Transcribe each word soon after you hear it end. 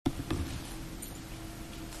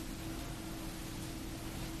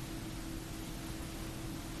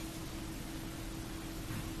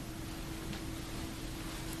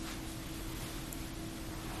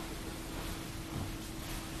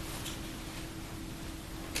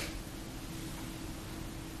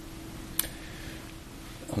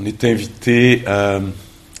On est invité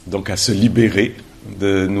donc à se libérer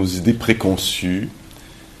de nos idées préconçues,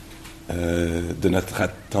 de notre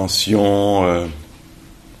attention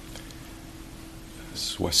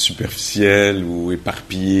soit superficielle ou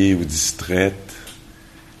éparpillée ou distraite,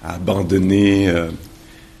 à abandonner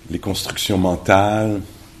les constructions mentales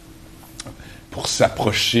pour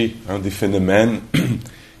s'approcher des phénomènes.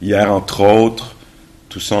 Hier, entre autres,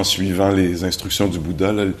 tout ça en suivant les instructions du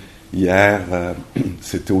Bouddha, là, hier,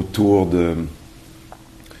 c'était autour du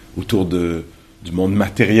monde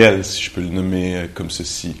matériel, si je peux le nommer comme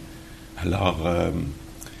ceci. Alors,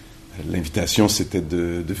 l'invitation, c'était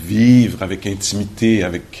de vivre avec intimité,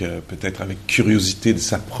 peut-être avec curiosité, de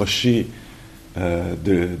s'approcher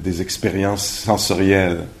des expériences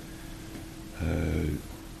sensorielles.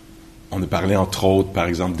 On a parlé, entre autres, par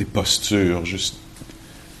exemple, des postures.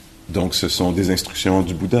 Donc, ce sont des instructions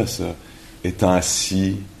du Bouddha, ça. Étant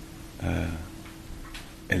assis,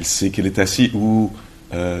 elle sait qu'elle est assise, ou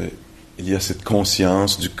il y a cette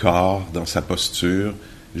conscience du corps dans sa posture,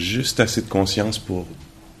 juste assez de conscience pour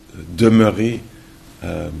demeurer,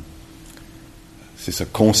 c'est ça,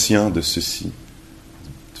 conscient de ceci,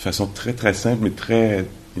 de façon très très simple, mais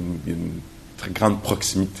une très grande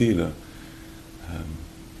proximité là.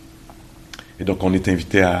 Et donc on est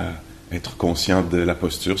invité à être conscient de la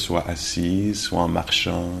posture, soit assise, soit en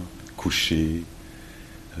marchant, couché,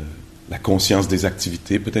 la conscience des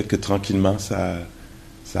activités. Peut-être que tranquillement ça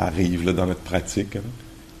arrive là, dans notre pratique.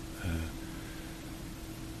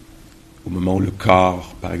 Au moment où le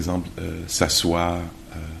corps, par exemple, s'assoit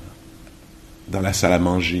dans la salle à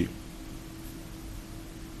manger.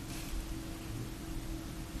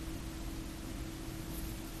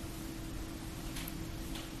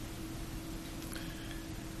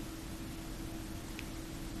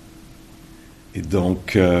 Et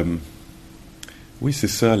donc, oui, c'est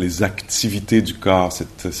ça, les activités du corps,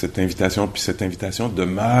 cette invitation, puis cette invitation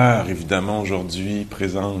demeure évidemment aujourd'hui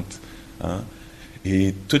présente, hein?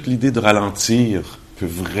 Et toute l'idée de ralentir peut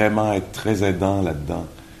vraiment être très aidant là-dedans.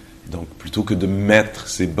 Donc, plutôt que de mettre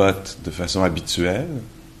ses bottes de façon habituelle,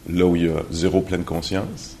 là où il y a zéro pleine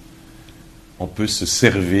conscience, on peut se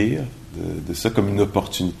servir de ça comme une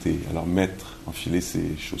opportunité. Alors, enfiler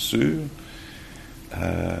ses chaussures,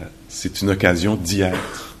 c'est une occasion d'y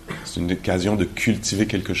être. C'est une occasion de cultiver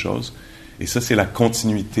quelque chose. Et ça, c'est la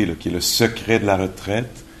continuité, là, qui est le secret de la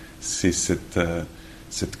retraite. C'est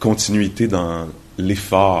cette continuité dans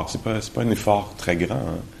l'effort. C'est pas un effort très grand,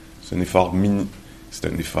 hein. C'est un effort c'est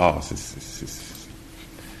un effort,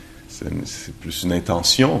 c'est plus une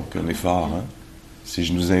intention qu'un effort, hein. Si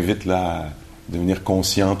je nous invite là à devenir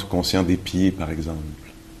consciente ou conscient des pieds, par exemple,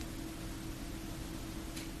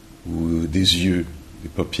 ou des yeux, des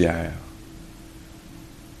paupières.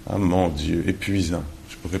 Ah mon Dieu, épuisant.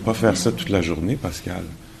 Je pourrais pas faire ça toute la journée, Pascal.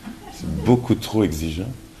 C'est beaucoup trop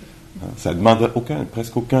exigeant. Ça ne demande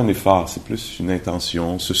presque aucun effort, c'est plus une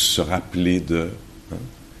intention, se rappeler de. Hein.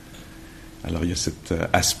 Alors il y a cet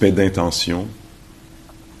aspect d'intention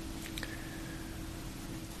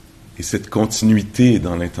et cette continuité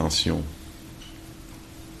dans l'intention.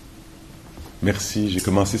 Merci, j'ai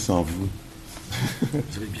commencé sans vous.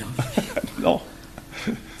 Vous avez bien fait. Non.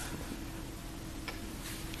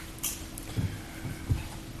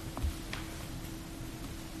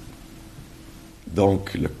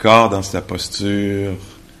 Donc, le corps dans sa posture,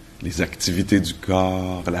 les activités du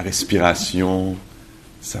corps, la respiration,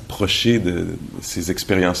 s'approcher de ces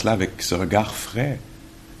expériences-là avec ce regard frais,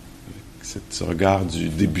 avec ce regard du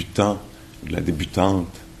débutant, de la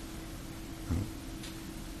débutante.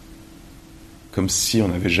 Comme si on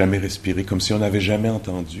n'avait jamais respiré, comme si on n'avait jamais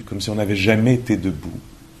entendu, comme si on n'avait jamais été debout,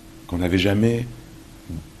 qu'on n'avait jamais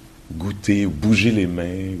goûté ou bougé les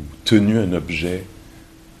mains ou tenu un objet.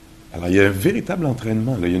 Alors, il y a un véritable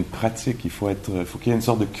entraînement, là. Il y a une pratique, il faut qu'il y ait une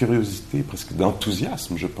sorte de curiosité, presque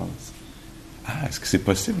d'enthousiasme, je pense. Ah, est-ce que c'est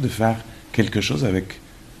possible de faire quelque chose avec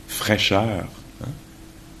fraîcheur?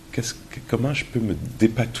 Hein? Comment je peux me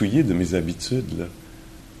dépatouiller de mes habitudes, là?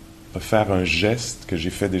 Pas faire un geste que j'ai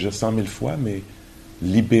fait déjà 100 000 fois, mais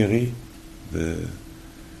libéré de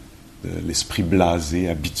l'esprit blasé,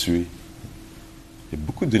 habitué. Il y a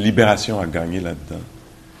beaucoup de libération à gagner là-dedans.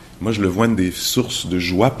 Moi, je le vois une des sources de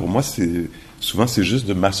joie. Pour moi, souvent, c'est juste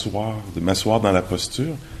de m'asseoir dans la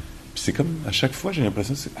posture. Puis c'est comme, à chaque fois, j'ai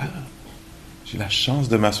l'impression que j'ai la chance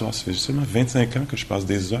de m'asseoir. Ça fait seulement 25 ans que je passe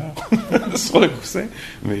des heures sur le coussin.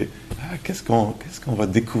 Mais, qu'est-ce qu'on va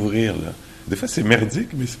découvrir, là? Des fois, c'est merdique,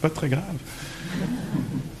 mais c'est pas très grave.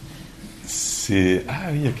 Oui,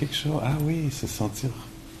 il y a quelque chose. Ah oui, se sentir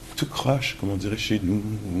tout croche, comme on dirait chez nous,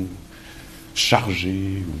 ou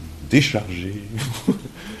chargé, ou déchargé.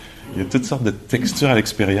 Il y a toutes sortes de textures à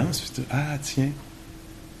l'expérience. Ah, tiens,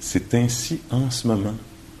 c'est ainsi en ce moment.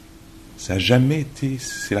 Ça n'a jamais été...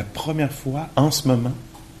 C'est la première fois, en ce moment,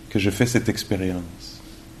 que je fais cette expérience.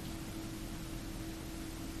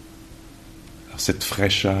 Alors, cette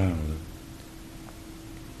fraîcheur, là,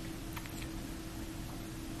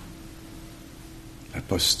 la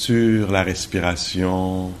posture, la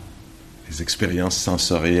respiration, les expériences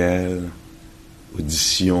sensorielles,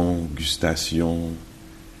 audition, gustation,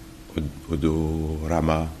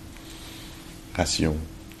 odorama, ration,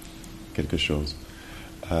 quelque chose.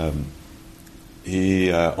 On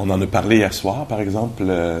en a parlé hier soir, par exemple,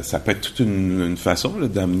 ça peut être toute une façon là,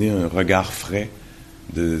 d'amener un regard frais,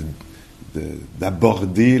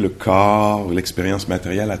 d'aborder le corps, l'expérience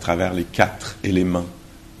matérielle à travers les 4 éléments.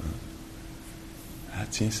 Ah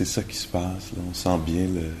tiens, c'est ça qui se passe, là. On sent bien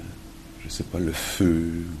le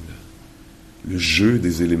feu, le jeu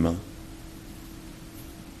des éléments.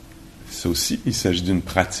 Ça aussi, il s'agit d'une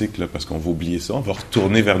pratique, là, parce qu'on va oublier ça, on va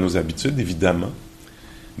retourner vers nos habitudes, évidemment,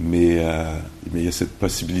 mais il y a cette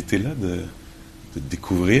possibilité-là de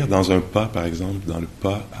découvrir dans un pas, par exemple, dans le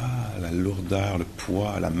pas, la lourdeur, le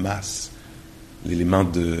poids, la masse, l'élément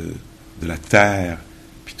de la terre,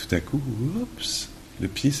 puis tout à coup, oups, le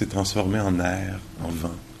pied s'est transformé en air, en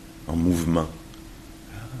vent, en mouvement.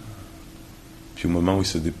 Puis au moment où il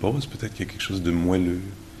se dépose, peut-être qu'il y a quelque chose de moelleux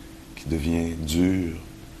qui devient dur.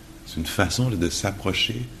 C'est une façon là, de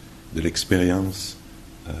s'approcher de l'expérience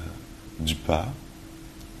du pas.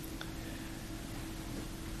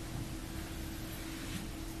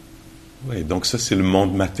 Oui, donc ça, c'est le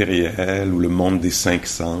monde matériel ou le monde des 5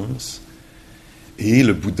 sens. Et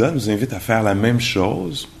le Bouddha nous invite à faire la même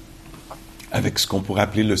chose avec ce qu'on pourrait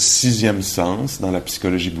appeler le 6e sens dans la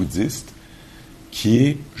psychologie bouddhiste, qui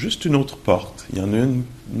est juste une autre porte. Il y en a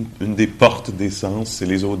une des portes des sens, c'est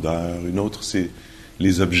les odeurs, une autre, c'est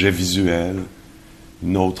les objets visuels,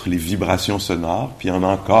 une autre, les vibrations sonores, puis il y en a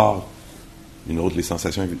encore une autre, les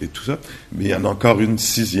sensations et tout ça, mais il y en a encore une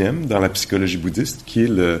 6e dans la psychologie bouddhiste, qui est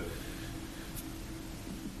le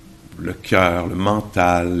cœur, le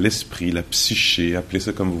mental, l'esprit, la psyché, appelez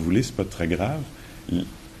ça comme vous voulez, c'est pas très grave.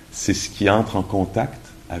 C'est ce qui entre en contact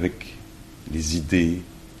avec les idées,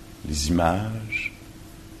 les images,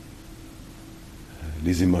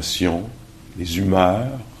 les émotions, les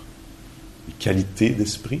humeurs, les qualités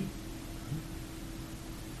d'esprit.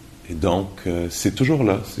 Et donc, c'est toujours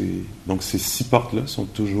là. Donc, ces 6 portes-là sont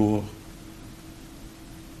toujours...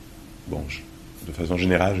 Bon, de façon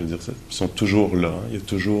générale, je veux dire ça. Sont toujours là. Il y a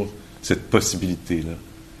toujours cette possibilité-là.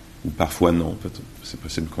 Ou parfois non. C'est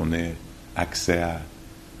possible qu'on ait accès à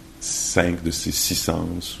 5 de ces 6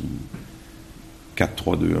 sens ou 4,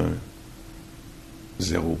 3, 2, 1,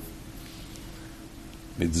 0.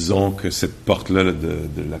 Mais disons que cette porte-là là,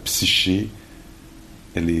 de la psyché,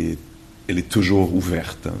 elle est toujours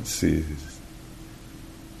ouverte. Hein.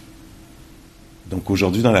 Donc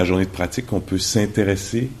aujourd'hui, dans la journée de pratique, on peut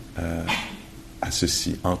s'intéresser à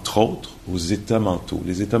ceci, entre autres aux états mentaux.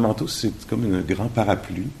 Les états mentaux, c'est comme un grand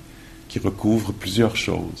parapluie qui recouvre plusieurs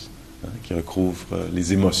choses, hein, qui recouvre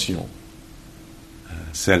les émotions,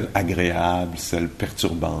 celles agréables, celles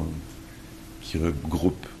perturbantes, qui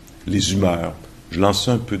regroupe les humeurs. Je lance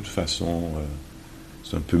ça un peu de façon...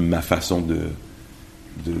 c'est un peu ma façon de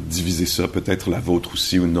diviser ça, peut-être la vôtre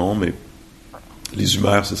aussi ou non, mais les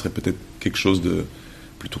humeurs, ce serait peut-être quelque chose de...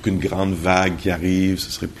 Plutôt qu'une grande vague qui arrive,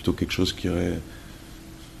 ce serait plutôt quelque chose qui aurait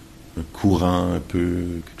un courant un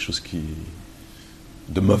peu, quelque chose qui...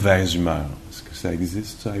 de mauvaise humeur. Est-ce que ça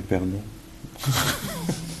existe, ça, Hypernon?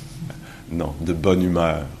 Non, de bonne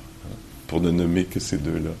humeur, pour ne nommer que ces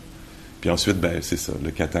deux-là. Puis ensuite, ben, c'est ça,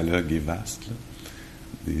 le catalogue est vaste, là.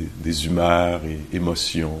 Des humeurs et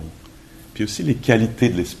émotions. Puis aussi les qualités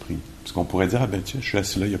de l'esprit. Parce qu'on pourrait dire, ah ben tiens, je suis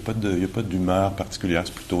assis là, il n'y a pas d'humeur particulière,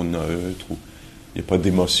 c'est plutôt neutre, ou il n'y a pas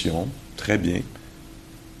d'émotion. Très bien.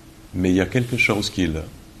 Mais il y a quelque chose qui est là.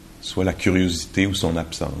 Soit la curiosité ou son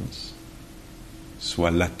absence.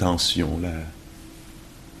 Soit l'attention,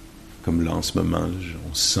 comme là en ce moment, là,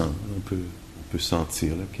 on sent, on peut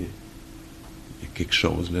sentir là, qu'il y a quelque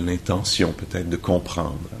chose, là, l'intention peut-être de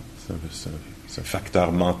comprendre. Hein. C'est un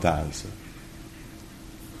facteur mental, ça.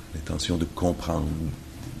 L'intention de comprendre,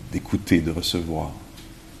 d'écouter, de recevoir,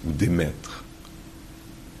 ou d'émettre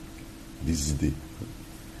des idées.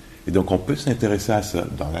 Et donc, on peut s'intéresser à ça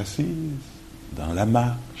dans l'assise, dans la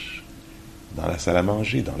marche, dans la salle à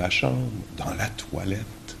manger, dans la chambre, dans la toilette.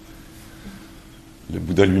 Le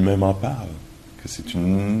Bouddha lui-même en parle, que c'est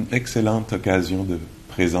une excellente occasion de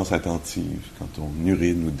présence attentive quand on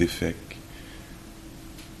urine ou défèque.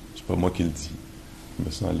 C'est pas moi qui le dis. Je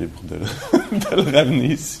me sens libre de le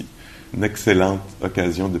ramener ici. Une excellente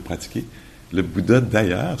occasion de pratiquer. Le Bouddha,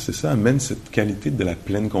 d'ailleurs, c'est ça, amène cette qualité de la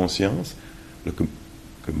pleine conscience, là, que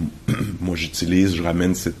moi j'utilise, je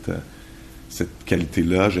ramène cette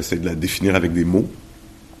qualité-là, j'essaie de la définir avec des mots.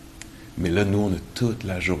 Mais là, nous, on a toute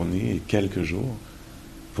la journée et quelques jours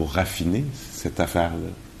pour raffiner cette affaire-là.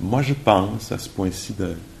 Moi, je pense, à ce point-ci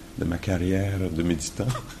de ma carrière de méditant,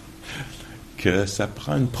 que ça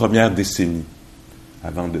prend une première décennie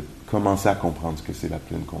avant de commencer à comprendre ce que c'est la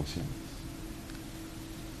pleine conscience.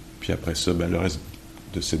 Puis après ça, le reste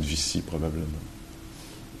de cette vie-ci, probablement.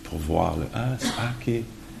 Pour voir, OK,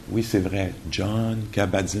 oui, c'est vrai, John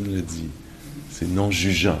Kabat-Zinn le dit. C'est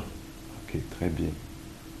non-jugeant. OK, très bien.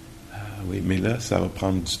 Ah oui, mais là, ça va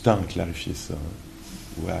prendre du temps à clarifier ça.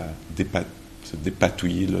 Ou à se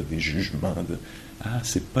dépatouiller là, des jugements.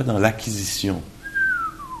 C'est pas dans l'acquisition.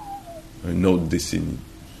 Une autre décennie.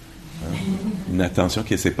 Une attention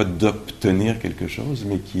qui n'essaie pas d'obtenir quelque chose,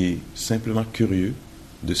 mais qui est simplement curieux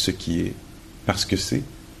de ce qui est, parce que c'est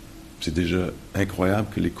déjà incroyable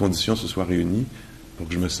que les conditions se soient réunies pour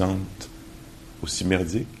que je me sente aussi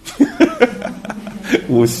merdique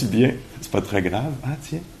ou aussi bien. C'est pas très grave. Ah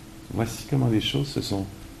tiens, voici comment les choses se sont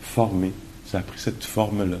formées. Ça a pris cette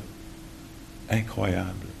forme-là.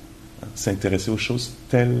 Incroyable. S'intéresser aux choses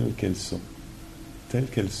telles qu'elles sont. Telles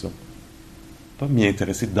qu'elles sont. Pas m'y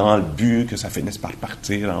intéresser dans le but que ça finisse par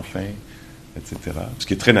partir enfin, etc. Ce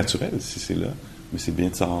qui est très naturel si c'est là, mais c'est bien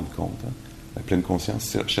de s'en rendre compte. La pleine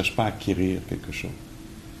conscience ne cherche pas à acquérir quelque chose.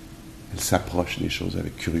 Elle s'approche des choses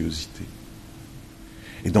avec curiosité.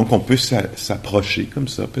 Et donc on peut s'approcher comme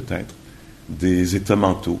ça, peut-être, des états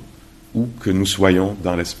mentaux où que nous soyons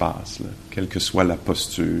dans l'espace, là, quelle que soit la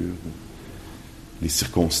posture, les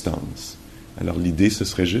circonstances. Alors l'idée, ce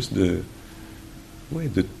serait juste de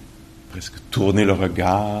presque tourner le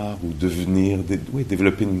regard ou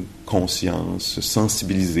développer une conscience, se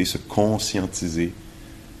sensibiliser, se conscientiser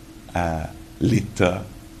à l'état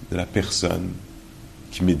de la personne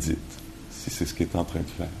qui médite, si c'est ce qu'elle est en train de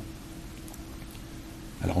faire.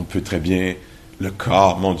 Alors on peut très bien, le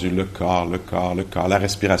corps, mon Dieu, le corps, la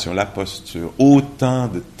respiration, la posture, autant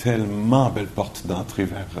de tellement belles portes d'entrée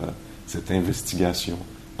vers cette investigation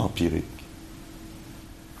empirique.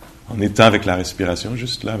 En étant avec la respiration,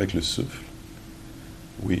 juste là, avec le souffle,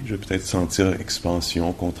 oui, je vais peut-être sentir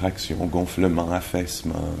expansion, contraction, gonflement,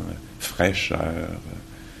 affaissement, fraîcheur,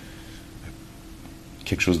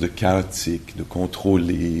 quelque chose de chaotique, de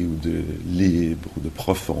contrôlé, ou de libre, ou de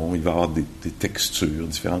profond. Il va y avoir des textures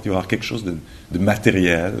différentes. Il va y avoir quelque chose de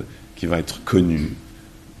matériel qui va être connu,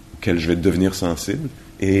 auquel je vais devenir sensible.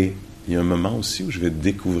 Et il y a un moment aussi où je vais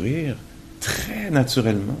découvrir très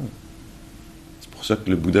naturellement. C'est pour ça que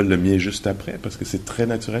le Bouddha l'a mis juste après, parce que c'est très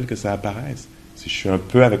naturel que ça apparaisse. Si je suis un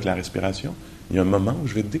peu avec la respiration, il y a un moment où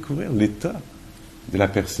je vais découvrir l'état de la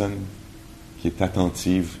personne qui est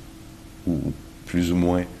attentive ou plus ou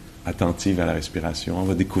moins attentive à la respiration. On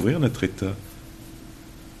va découvrir notre état.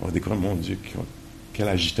 On va découvrir, mon Dieu, quelle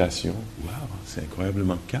agitation. Wow, c'est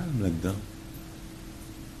incroyablement calme là-dedans.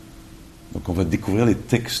 Donc on va découvrir les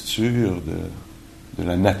textures de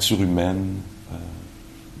la nature humaine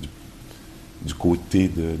du côté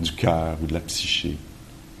du cœur ou de la psyché.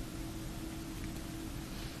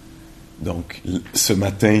 Donc, ce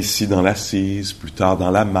matin ici dans l'assise, plus tard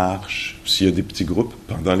dans la marche, s'il y a des petits groupes,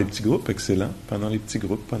 pendant les petits groupes, excellent, pendant les petits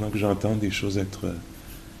groupes, pendant que j'entends des choses être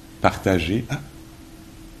partagées,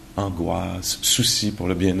 angoisse, souci pour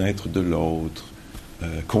le bien-être de l'autre,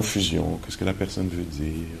 confusion, qu'est-ce que la personne veut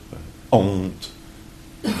dire, honte,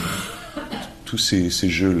 tous ces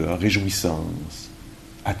jeux-là, réjouissance,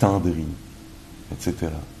 attendrie,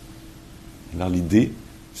 etc. Alors l'idée,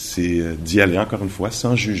 c'est d'y aller encore une fois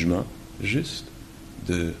sans jugement, juste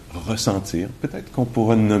de ressentir, peut-être qu'on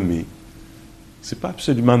pourra nommer. C'est pas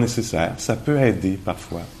absolument nécessaire, ça peut aider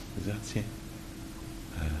parfois. Dire, tiens,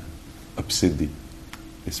 obsédé.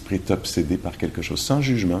 L'esprit est obsédé par quelque chose, sans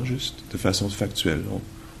jugement, juste de façon factuelle.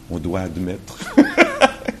 On doit admettre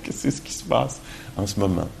que c'est ce qui se passe en ce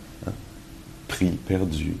moment. Pris,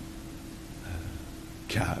 perdu,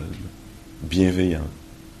 calme, bienveillant,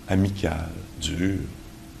 amical, dur,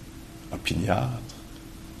 opiniâtre,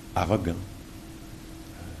 arrogant,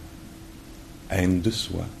 haine de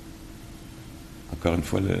soi. Encore une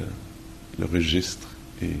fois, le registre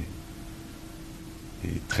est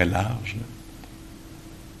très large. Là.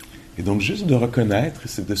 Et donc, juste de reconnaître,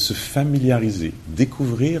 c'est de se familiariser,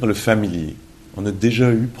 découvrir le familier. On a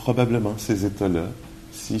déjà eu probablement ces états-là.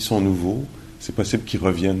 S'ils sont nouveaux, c'est possible qu'ils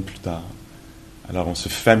reviennent plus tard. Alors, on se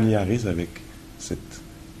familiarise avec cette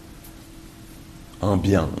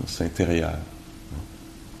ambiance intérieure.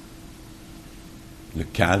 Le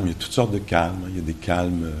calme, il y a toutes sortes de calmes. Il y a des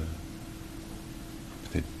calmes,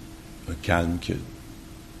 peut-être un calme de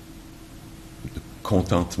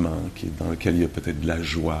contentement, dans lequel il y a peut-être de la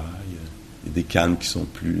joie. Il y a des calmes qui sont un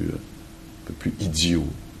peu plus idiots,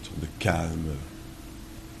 une sorte de calme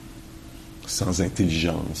sans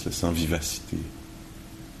intelligence, sans vivacité.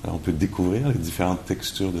 Alors on peut découvrir les différentes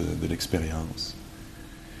textures de l'expérience.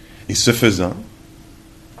 Et ce faisant,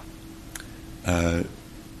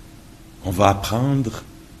 on va apprendre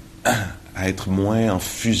à être moins en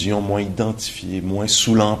fusion, moins identifié, moins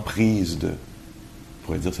sous l'emprise de... On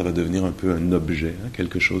pourrait dire que ça va devenir un peu un objet,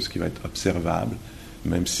 quelque chose qui va être observable,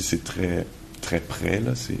 même si c'est très, très près,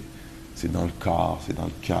 là, c'est dans le corps, c'est dans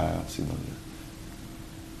le cœur, c'est dans le...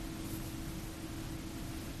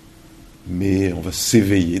 Mais on va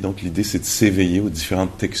s'éveiller, donc l'idée c'est de s'éveiller aux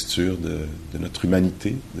différentes textures de notre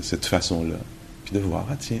humanité, de cette façon-là, puis de voir,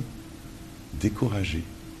 tiens, découragé.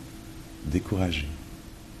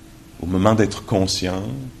 Au moment d'être conscient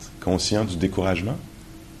du découragement,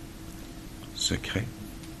 secret.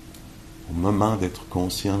 Au moment d'être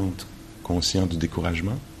conscient du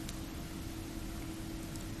découragement,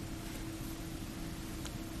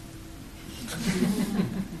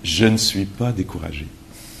 je ne suis pas découragé.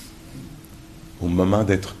 Au moment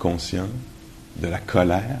d'être conscient de la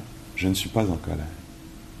colère, je ne suis pas en colère.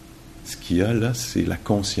 Ce qu'il y a là, c'est la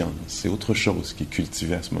conscience. C'est autre chose qui est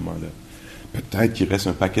cultivé à ce moment-là. Peut-être qu'il reste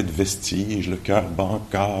un paquet de vestiges, le cœur bat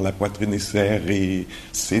encore, la poitrine est serrée,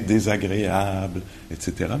 c'est désagréable,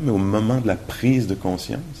 etc. Mais au moment de la prise de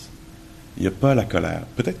conscience, il n'y a pas la colère.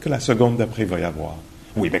 Peut-être que la seconde d'après, il va y avoir.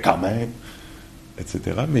 Oui, mais quand même,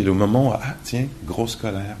 etc. Mais au moment où, tiens, grosse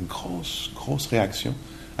colère, grosse réaction,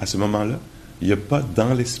 à ce moment-là, il n'y a pas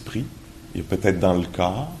dans l'esprit, il y a peut-être dans le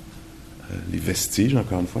corps, les vestiges,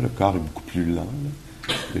 encore une fois, le corps est beaucoup plus lent.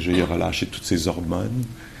 Là. Déjà, il a relâché toutes ses hormones,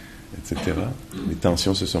 etc. Les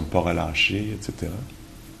tensions ne se sont pas relâchées, etc.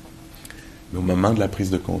 Mais au moment de la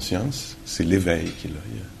prise de conscience, c'est l'éveil qui est là.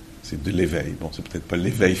 C'est de l'éveil. Bon, c'est peut-être pas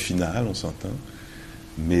l'éveil final, on s'entend,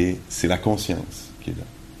 mais c'est la conscience qui est là.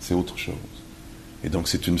 C'est autre chose. Et donc,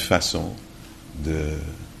 c'est une façon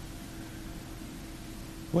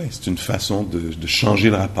c'est une façon de changer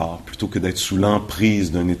le rapport, plutôt que d'être sous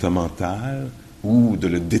l'emprise d'un état mental, ou de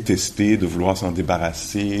le détester, de vouloir s'en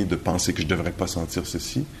débarrasser, de penser que je ne devrais pas sentir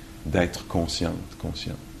ceci, d'être conscient.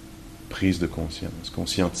 Prise de conscience,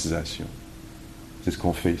 conscientisation. C'est ce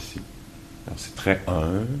qu'on fait ici. Alors c'est très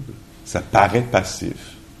humble, ça paraît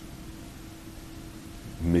passif,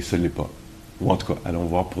 mais ce ne l'est pas. Ou en tout cas, allons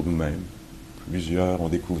voir pour nous-mêmes. Plusieurs ont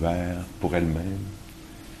découvert pour elles-mêmes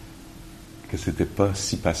que ce n'était pas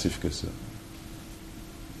si passif que ça.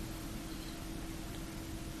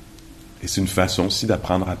 Et c'est une façon aussi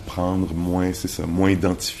d'apprendre à prendre moins, c'est ça, moins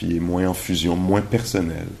identifié, moins en fusion, moins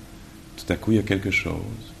personnel. Tout à coup, il y a quelque chose,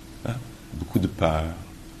 beaucoup de peur,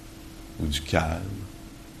 ou du calme.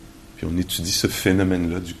 Puis on étudie ce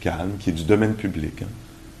phénomène-là du calme, qui est du domaine public,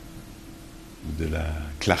 ou de la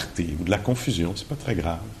clarté, ou de la confusion, c'est pas très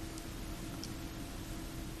grave.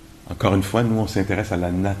 Encore une fois, nous, on s'intéresse à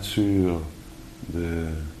la nature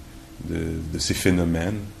de ces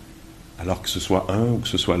phénomènes, alors que ce soit un ou que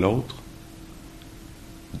ce soit l'autre,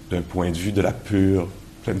 d'un point de vue de la pure,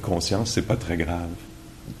 pleine conscience, c'est pas très grave.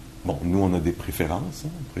 Bon, nous, on a des préférences,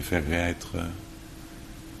 on préférerait être...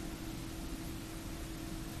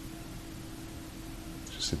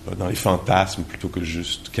 je sais pas, dans les fantasmes plutôt que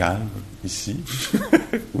juste calme, ici,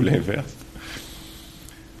 ou l'inverse.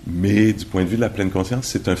 Mais du point de vue de la pleine conscience,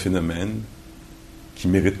 c'est un phénomène qui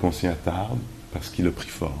mérite qu'on s'y attarde parce qu'il a pris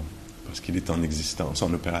forme, parce qu'il est en existence,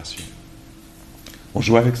 en opération. On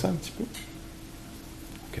joue avec ça un petit peu?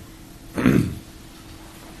 OK.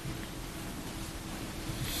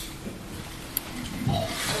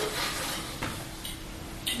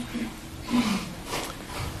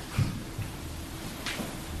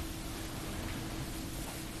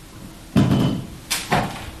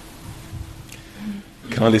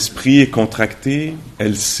 Quand l'esprit est contracté,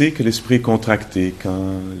 elle sait que l'esprit est contracté.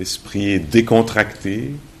 Quand l'esprit est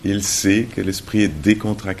décontracté, il sait que l'esprit est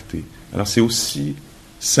décontracté. Alors c'est aussi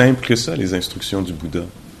simple que ça, les instructions du Bouddha.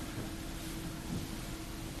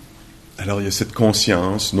 Alors il y a cette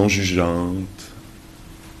conscience non jugeante,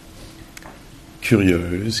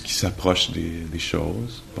 curieuse, qui s'approche des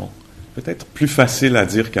choses. Bon, peut-être plus facile à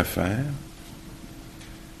dire qu'à faire,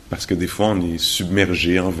 parce que des fois on est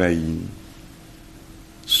submergé, envahi,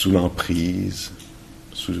 sous l'emprise,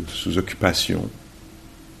 sous occupation.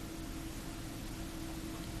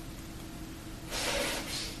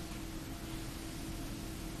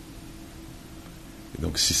 Et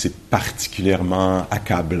donc, si c'est particulièrement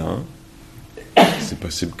accablant, c'est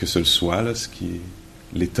possible que ce le soit, là, ce qui est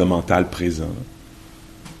l'état mental présent.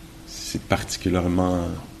 Si c'est particulièrement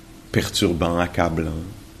perturbant, accablant,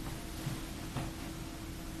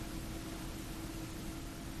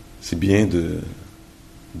 c'est bien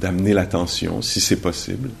d'amener l'attention, si c'est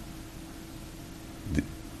possible,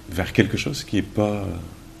 vers quelque chose qui n'est pas...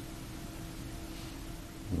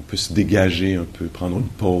 On peut se dégager un peu, prendre une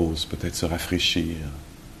pause, peut-être se rafraîchir.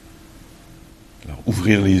 Alors,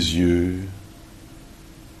 ouvrir les yeux,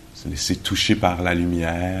 se laisser toucher par la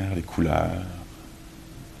lumière, les couleurs,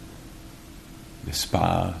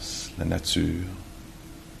 l'espace, la nature.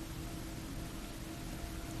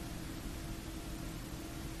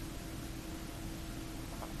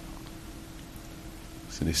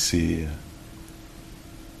 Se laisser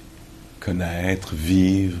connaître,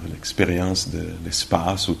 vivre l'expérience de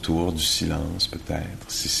l'espace autour, du silence peut-être,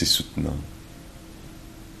 si c'est soutenant.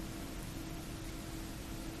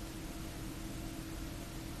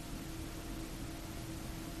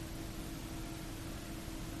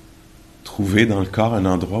 Trouver dans le corps un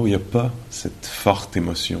endroit où il n'y a pas cette forte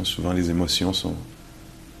émotion. Souvent les émotions sont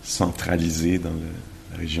centralisées dans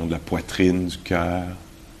la région de la poitrine, du cœur,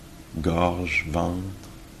 gorge, ventre.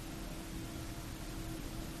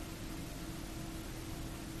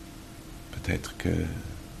 Peut-être que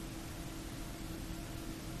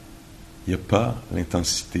il n'y a pas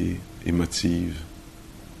l'intensité émotive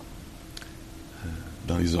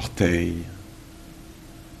dans les orteils,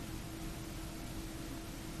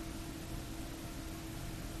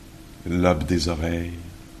 le lobe des oreilles,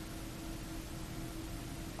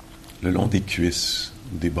 le long des cuisses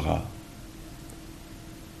ou des bras.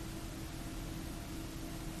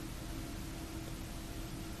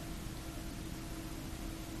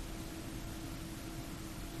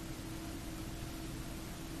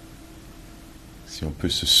 Si on peut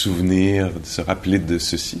se souvenir, de se rappeler de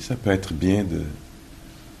ceci, ça peut être bien de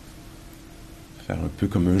faire un peu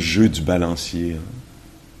comme un jeu du balancier, hein.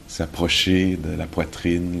 S'approcher de la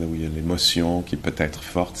poitrine, là où il y a l'émotion qui peut être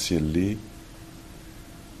forte si elle l'est,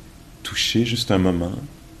 toucher juste un moment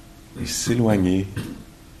et s'éloigner,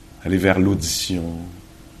 aller vers l'audition,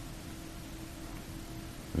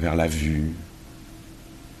 vers la vue,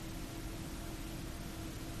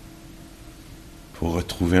 pour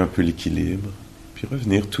retrouver un peu l'équilibre, puis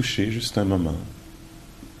revenir toucher juste un moment.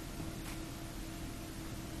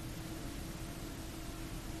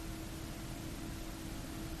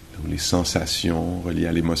 Où les sensations reliées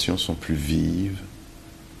à l'émotion sont plus vives.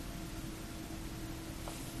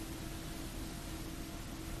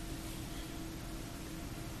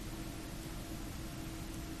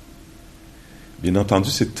 Bien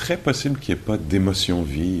entendu, c'est très possible qu'il n'y ait pas d'émotions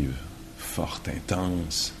vives, fortes,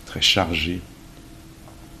 intenses, très chargées.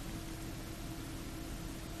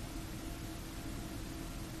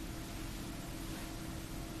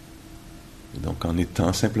 Et donc, en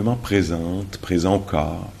étant simplement présente, présent au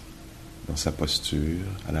corps, dans sa posture,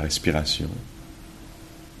 à la respiration,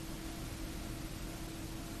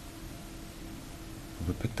 on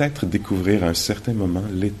va peut-être découvrir à un certain moment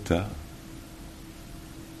l'état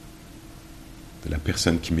de la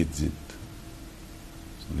personne qui médite.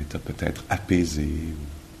 Son état peut-être apaisé,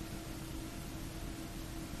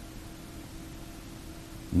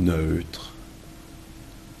 ou neutre.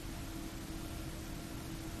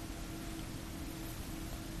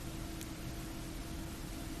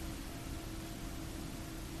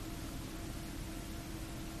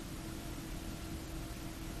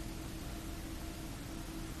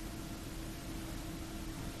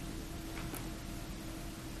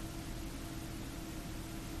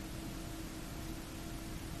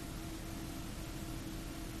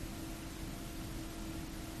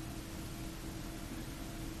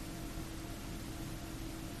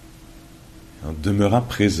 En demeurant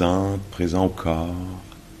présent au corps,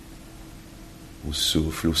 au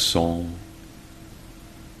souffle, au son,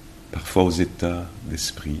 parfois aux états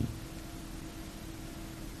d'esprit,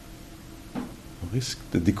 on risque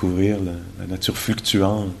de découvrir la nature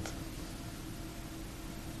fluctuante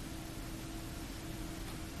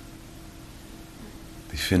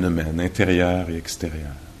des phénomènes intérieurs et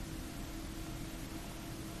extérieurs.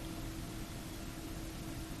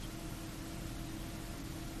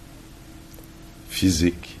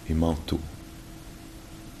 Physiques et mentaux.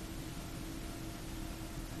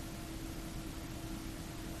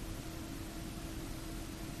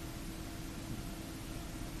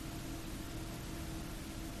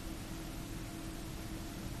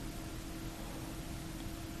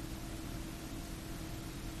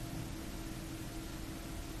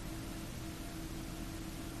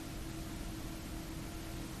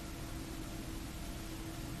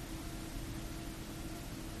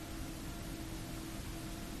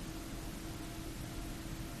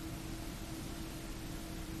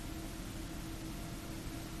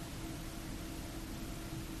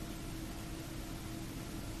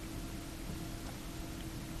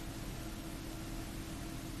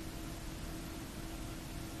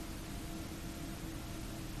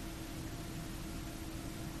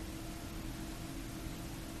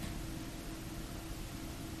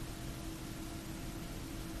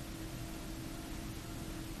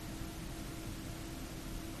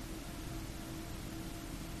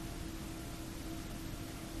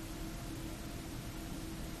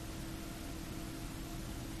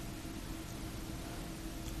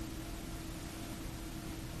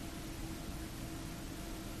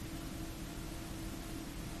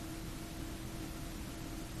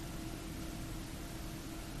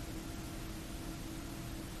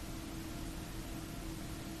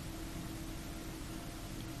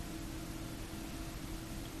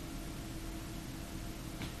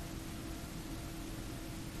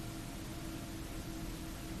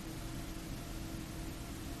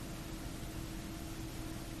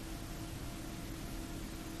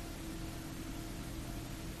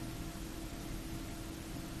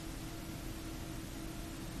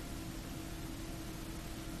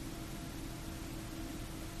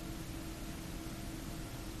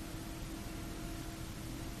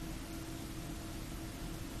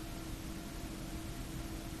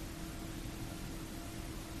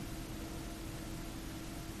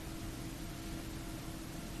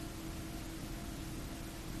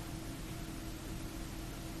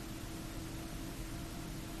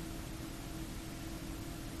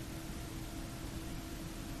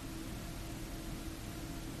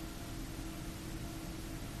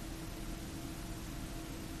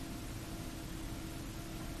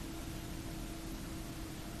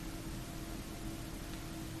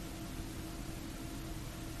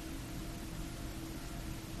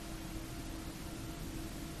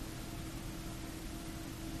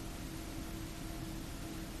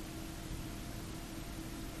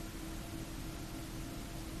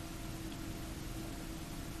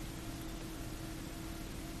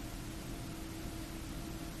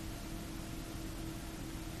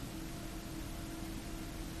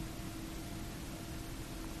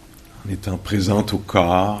 étant présente au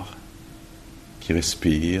corps qui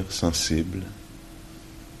respire, sensible.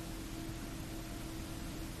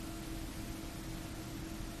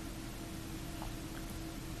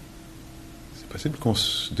 C'est possible qu'on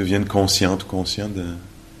devienne consciente ou conscient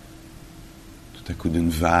tout à coup d'une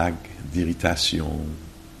vague d'irritation,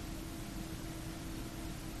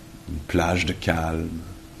 une plage de calme.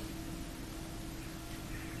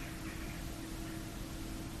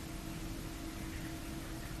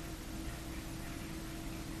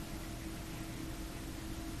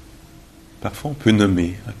 Parfois, on peut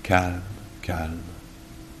nommer un calme, calme.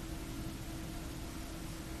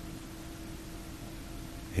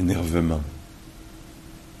 Énervement.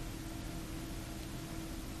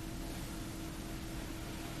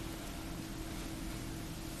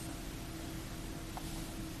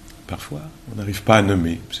 Parfois, on n'arrive pas à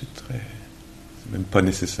nommer. C'est même pas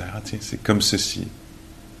nécessaire. Ah, tiens, c'est comme ceci,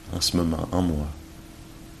 en ce moment, en moi.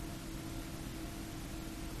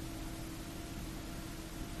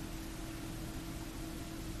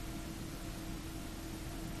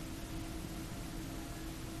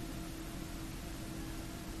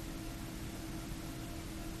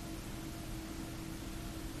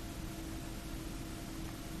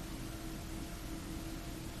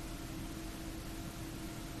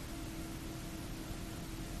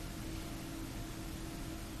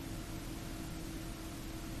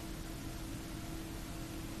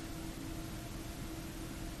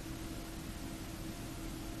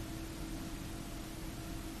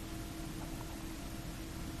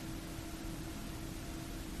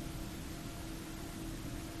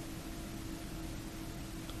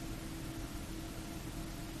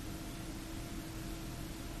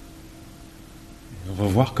 On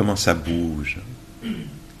va voir comment ça bouge,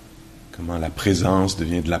 comment la présence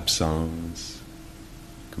devient de l'absence,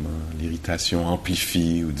 comment l'irritation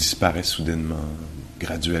amplifie ou disparaît soudainement,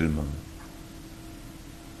 graduellement,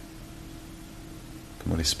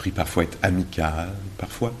 comment l'esprit parfois est amical,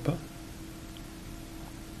 parfois pas.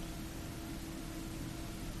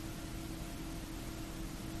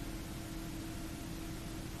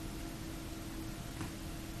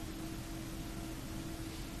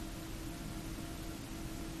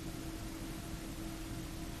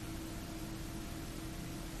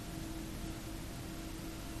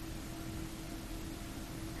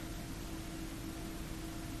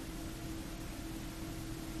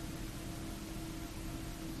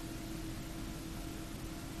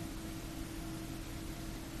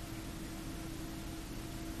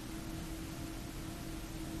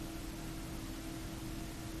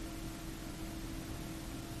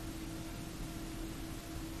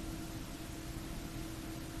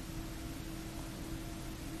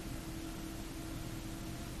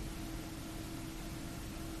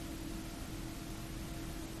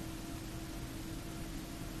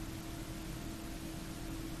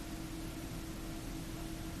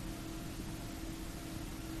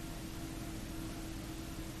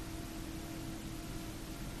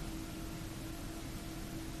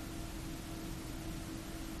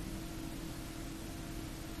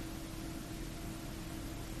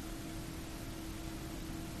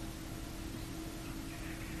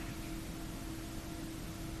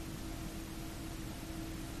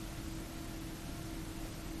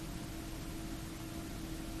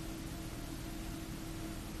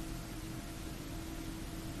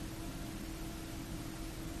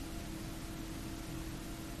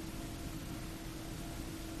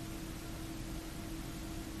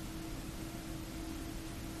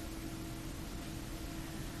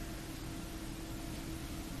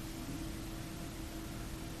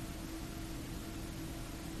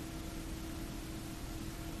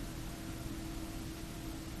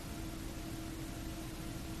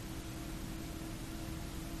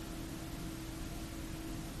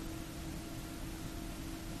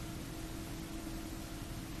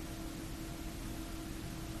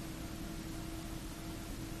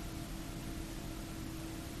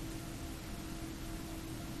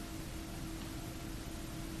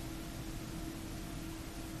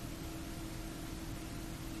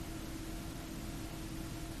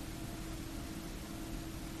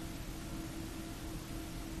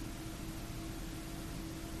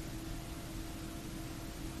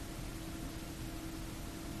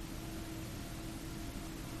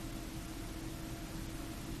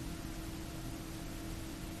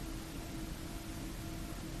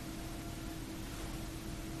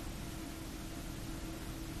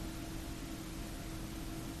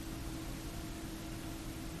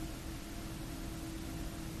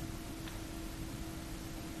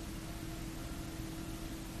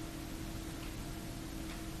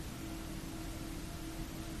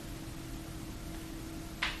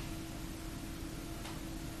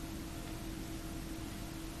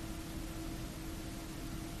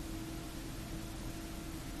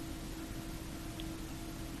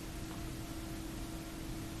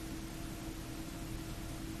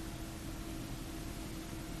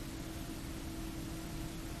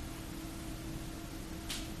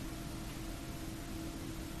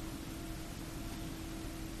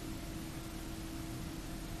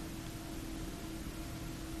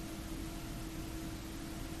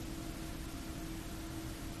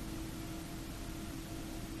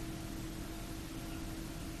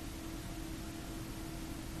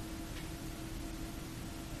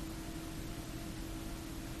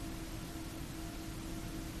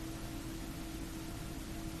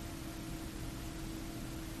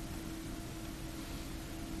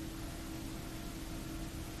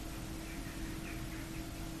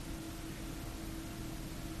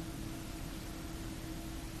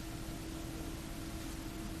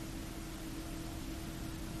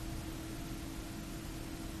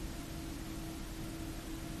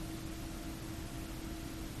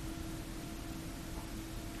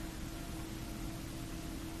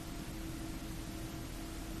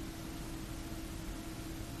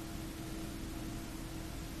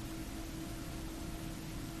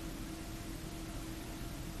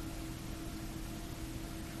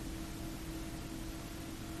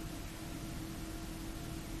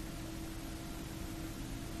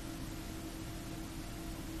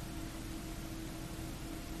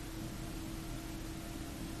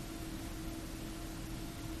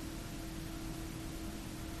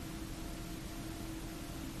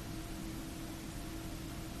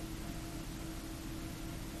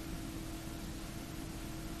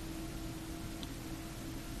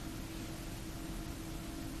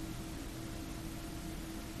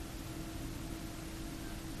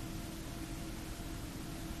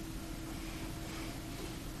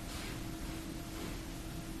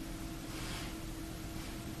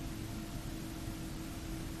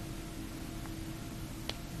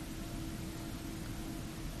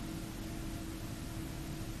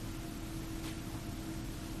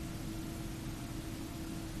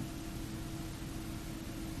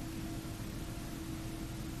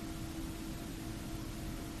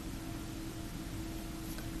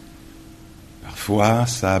 Parfois,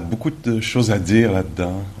 ça a beaucoup de choses à dire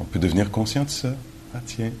là-dedans. On peut devenir conscient de ça. Ah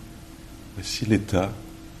tiens, voici l'état.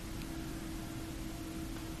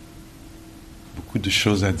 Beaucoup de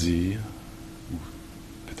choses à dire, ou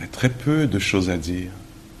peut-être très peu de choses à dire.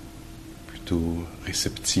 Plutôt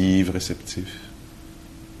réceptif.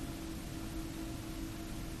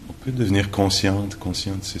 On peut devenir conscient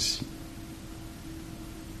de ceci.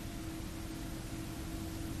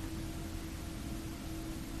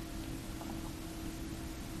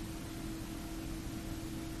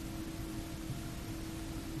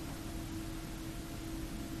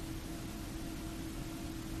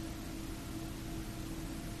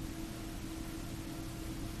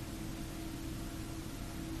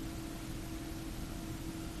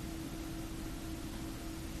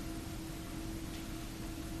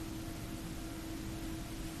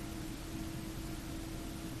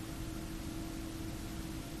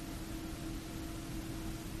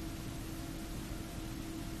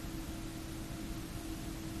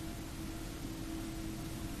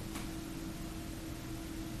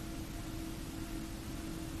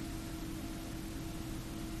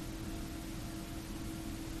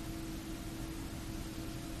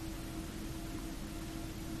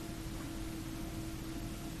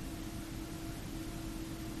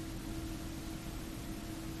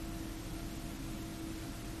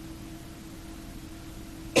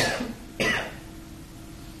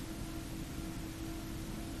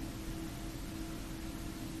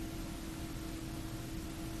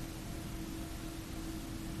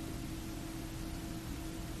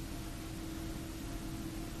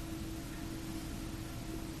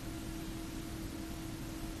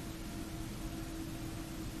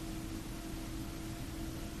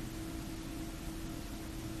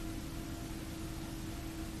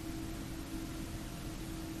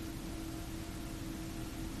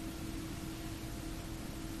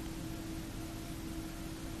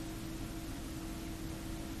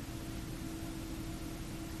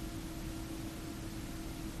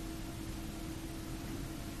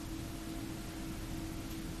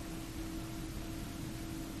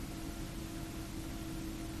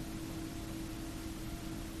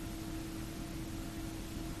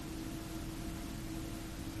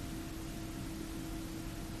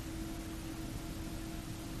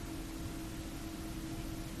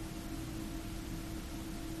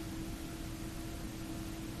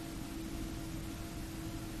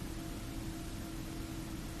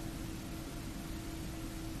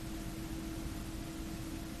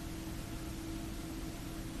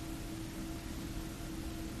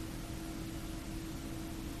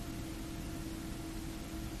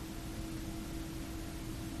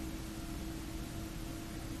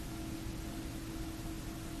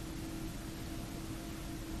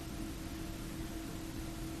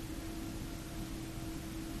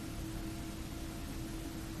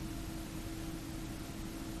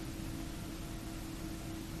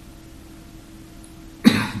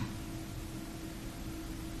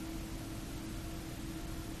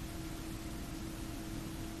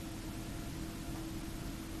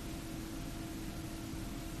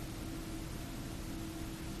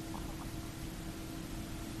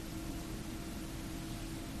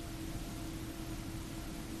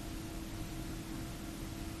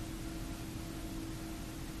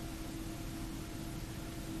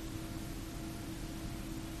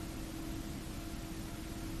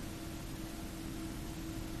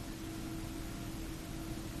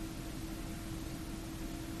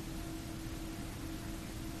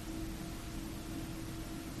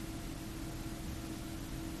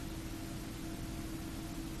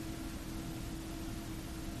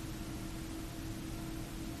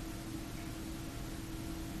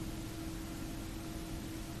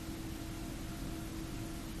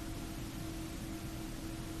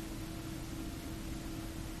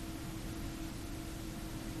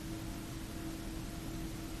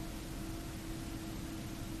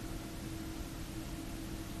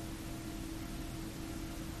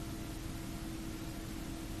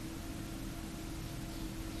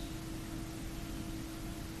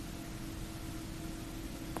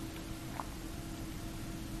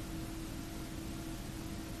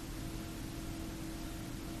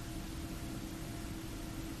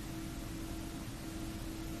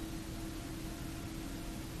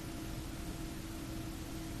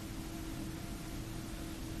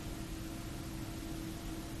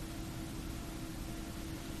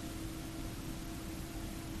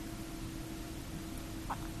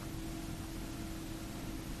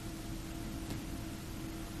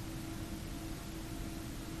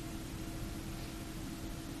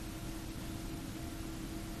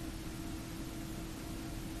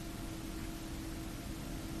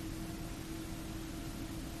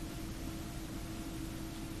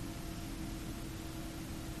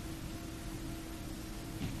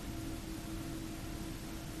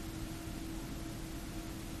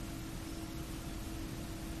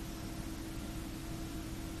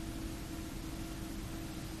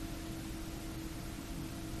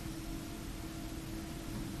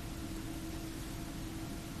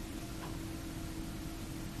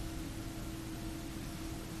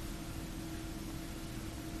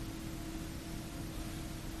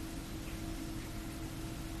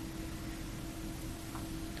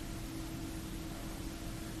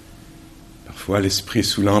 Parfois, l'esprit est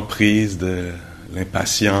sous l'emprise de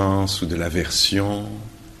l'impatience ou de l'aversion,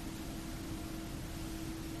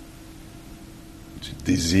 du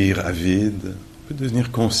désir avide. On peut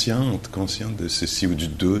devenir consciente de ceci ou du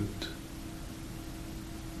doute,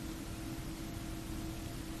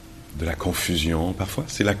 de la confusion. Parfois,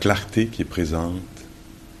 c'est la clarté qui est présente,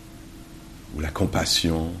 ou la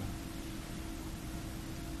compassion,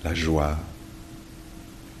 la joie,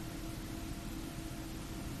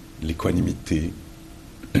 l'équanimité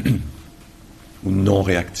ou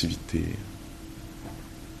non-réactivité.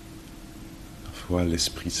 Parfois,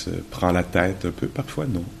 l'esprit se prend la tête un peu, parfois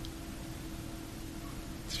non.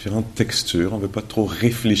 Différentes textures, on ne veut pas trop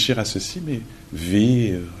réfléchir à ceci, mais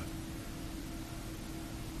vivre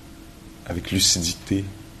avec lucidité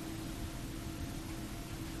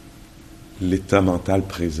l'état mental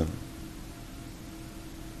présent.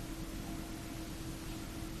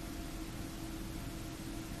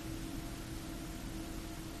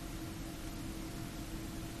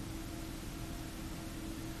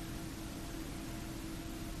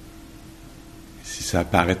 Si ça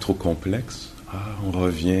apparaît trop complexe, on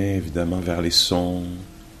revient évidemment vers les sons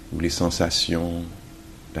ou les sensations,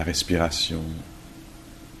 la respiration,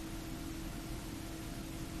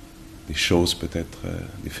 des choses peut-être,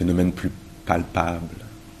 des phénomènes plus palpables.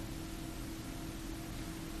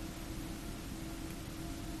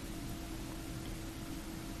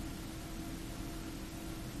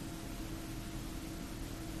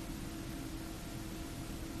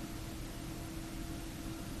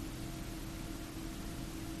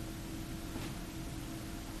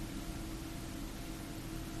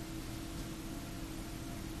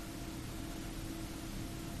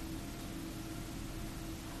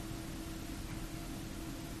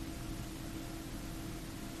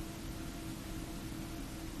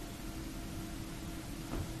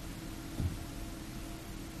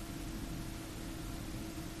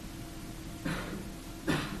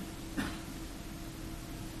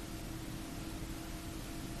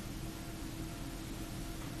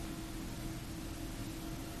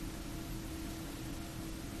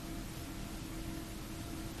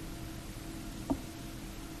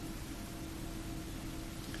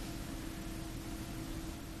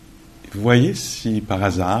 Vous voyez si par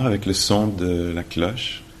hasard, avec le son de la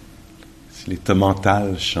cloche, si l'état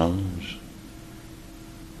mental change.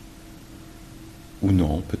 Ou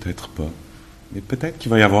non, peut-être pas. Mais peut-être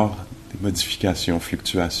qu'il va y avoir des modifications,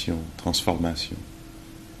 fluctuations, transformations.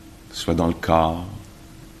 Soit dans le corps,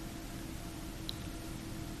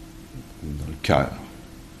 ou dans le cœur.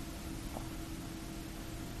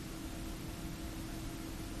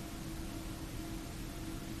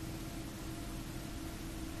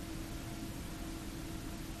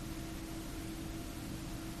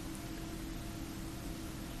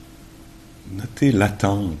 Notez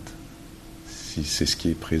l'attente, si c'est ce qui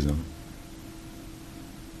est présent.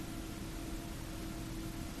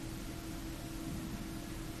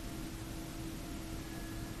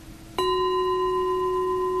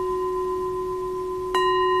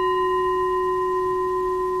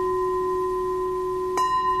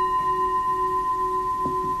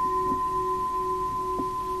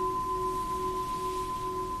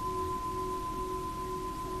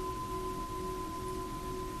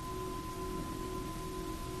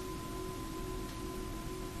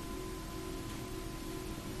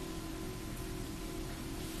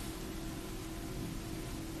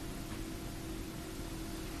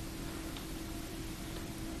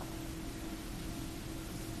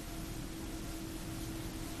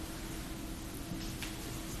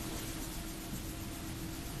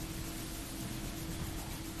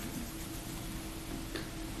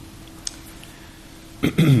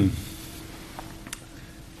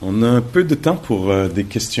 On a un peu de temps pour des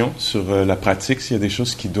questions sur la pratique, s'il y a des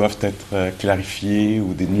choses qui doivent être clarifiées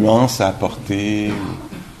ou des nuances à apporter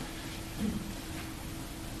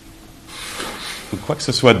ou quoi que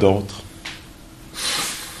ce soit d'autre.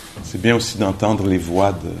 C'est bien aussi d'entendre les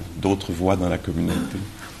voix d'autres voix dans la communauté,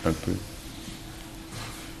 un peu.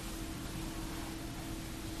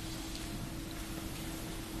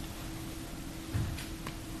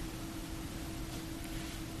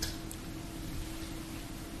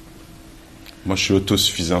 Moi, je suis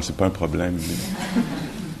autosuffisant, c'est pas un problème.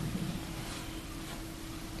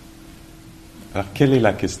 Alors, quelle est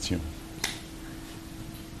la question?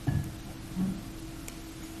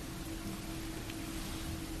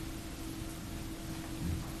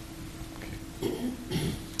 Okay.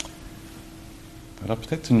 Alors,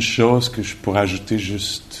 peut-être une chose que je pourrais ajouter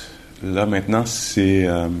juste là maintenant, c'est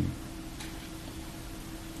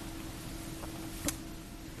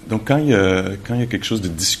Donc quand il y a quelque chose de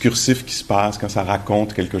discursif qui se passe, quand ça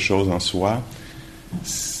raconte quelque chose en soi,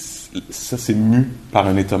 ça c'est mu par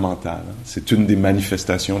un état mental. C'est une des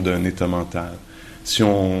manifestations d'un état mental. Si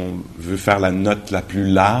on veut faire la note la plus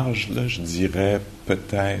large, là, je dirais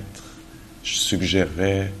peut-être, je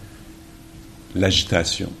suggérerais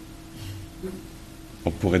l'agitation.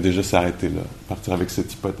 On pourrait déjà s'arrêter là, partir avec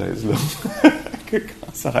cette hypothèse-là, que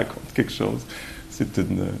quand ça raconte quelque chose, c'est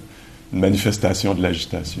une manifestation de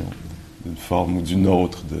l'agitation, d'une forme ou d'une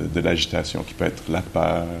autre de l'agitation, qui peut être la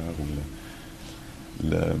peur, ou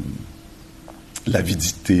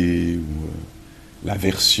l'avidité, ou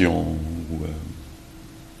l'aversion, ou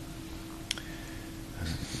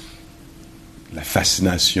la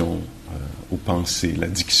fascination aux pensées,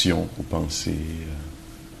 l'addiction aux pensées.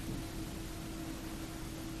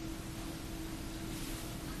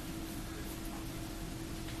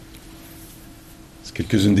 C'est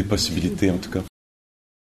quelques-unes des possibilités, en tout cas.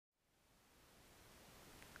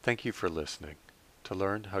 Thank you for listening. To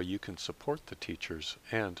learn how you can support the teachers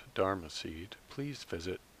and Dharma Seed, please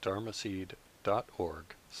visit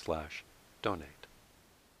dharmaseed.org/donate.